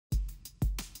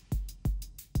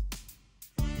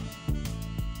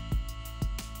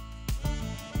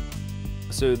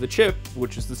So the chip,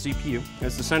 which is the CPU,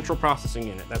 is the central processing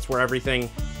unit. That's where everything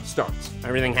starts,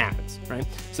 everything happens, right?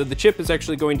 So the chip is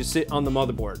actually going to sit on the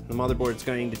motherboard. The motherboard is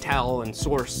going to tell and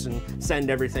source and send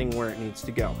everything where it needs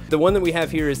to go. The one that we have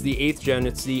here is the 8th gen.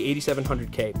 It's the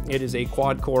 8700K. It is a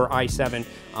quad-core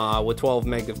i7 with 12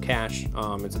 meg of cache.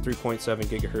 It's a 3.7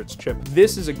 gigahertz chip.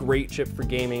 This is a great chip for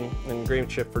gaming and a great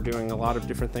chip for doing a lot of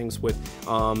different things with,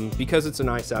 because it's an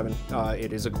i7,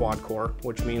 it is a quad core,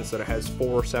 which means that it has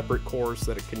 4 separate cores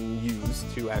that it can use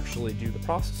to actually do the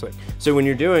processing. So when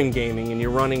you're doing gaming and you're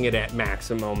running it at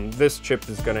maximum, this chip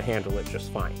is going to handle it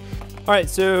just fine. All right,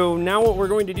 so now what we're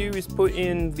going to do is put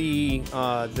in the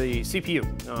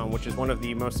CPU, which is one of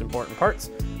the most important parts.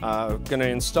 Going to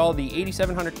install the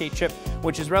 8700K chip,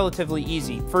 which is relatively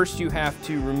easy. First, you have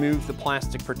to remove the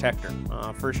plastic protector.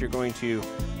 First, you're going to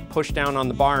push down on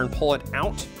the bar and pull it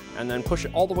out, and then push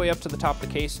it all the way up to the top of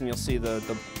the case, and you'll see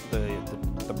the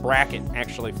bracket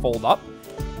actually fold up.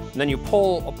 And then you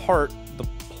pull apart the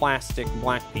plastic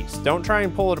black piece. Don't try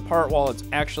and pull it apart while it's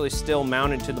actually still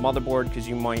mounted to the motherboard, because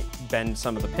you might bend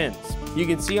some of the pins. You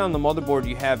can see on the motherboard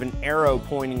you have an arrow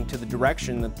pointing to the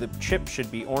direction that the chip should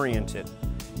be oriented.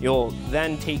 You'll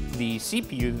then take the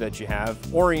CPU that you have,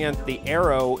 orient the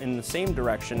arrow in the same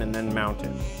direction, and then mount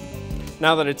it.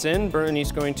 Now that it's in,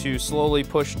 Bernie's going to slowly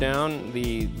push down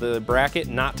the bracket,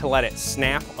 not to let it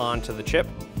snap onto the chip.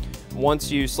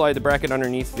 Once you slide the bracket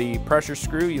underneath the pressure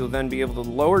screw, you'll then be able to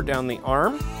lower down the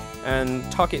arm and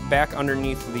tuck it back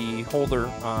underneath the holder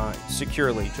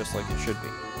securely, just like it should be.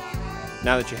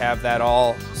 Now that you have that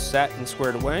all set and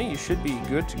squared away, you should be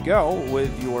good to go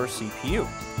with your CPU.